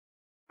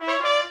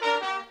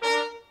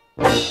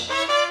Now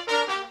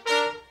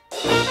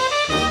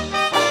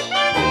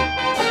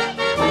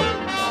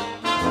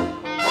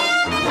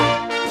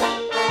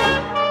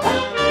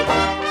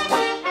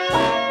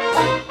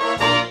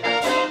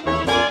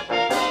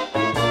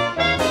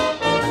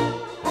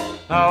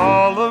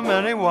all the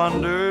many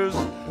wonders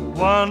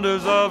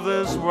of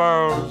this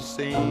world of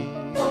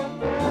seen.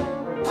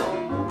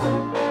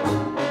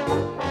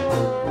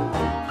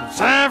 From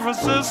San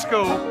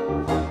Francisco,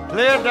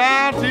 clear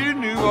down to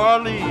New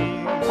Orleans.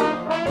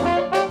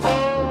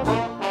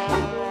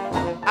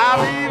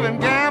 I've even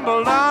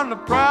gambled on the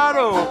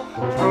Prado,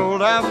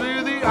 strolled down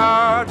through the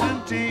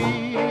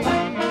Argentine.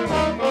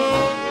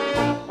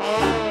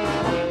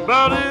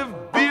 But if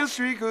Beale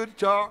Street could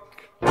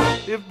talk,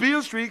 if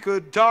Beale Street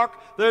could talk,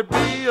 there'd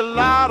be a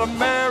lot of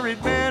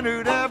married men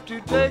who'd have to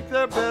take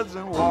their beds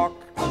and walk.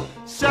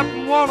 Except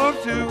one or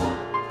two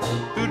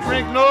who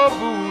drink no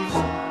booze,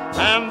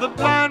 and the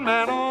blind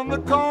man on the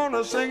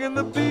corner singing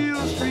the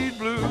Beale Street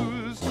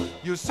blues.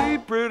 You see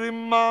pretty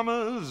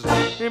mamas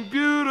in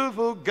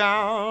beautiful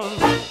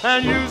gowns,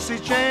 and you see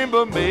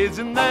chambermaids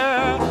in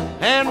their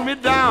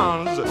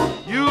hand-me-downs.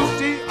 You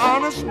see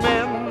honest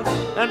men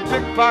and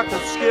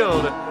pickpockets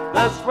skilled.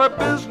 That's where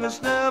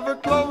business never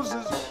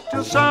closes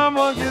till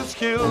someone gets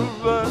killed.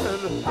 But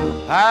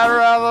I'd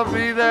rather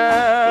be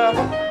there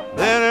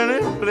than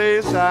any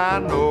place I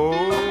know.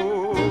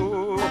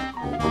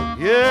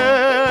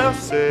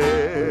 Yes,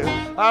 say,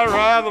 I'd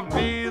rather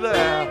be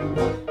there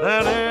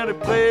than any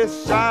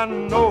place I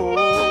know.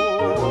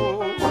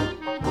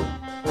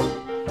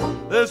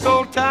 This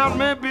old town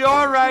may be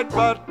alright,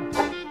 but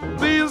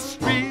Beale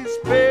Street's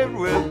paved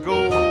with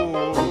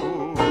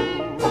gold.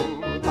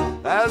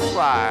 That's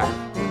why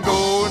I'm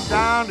going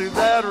down to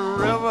that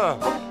river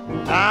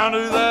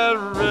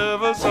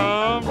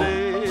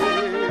someday.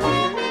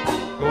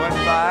 Going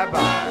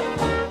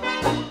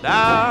bye-bye,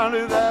 down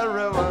to that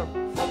river,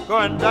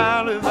 going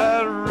down to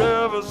that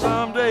river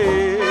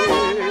someday.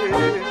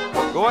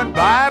 Going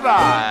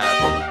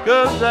bye-bye,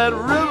 'cause that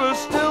river's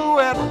still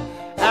wet,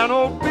 and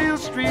old Beale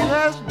Street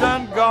has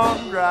done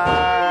gone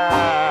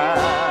dry.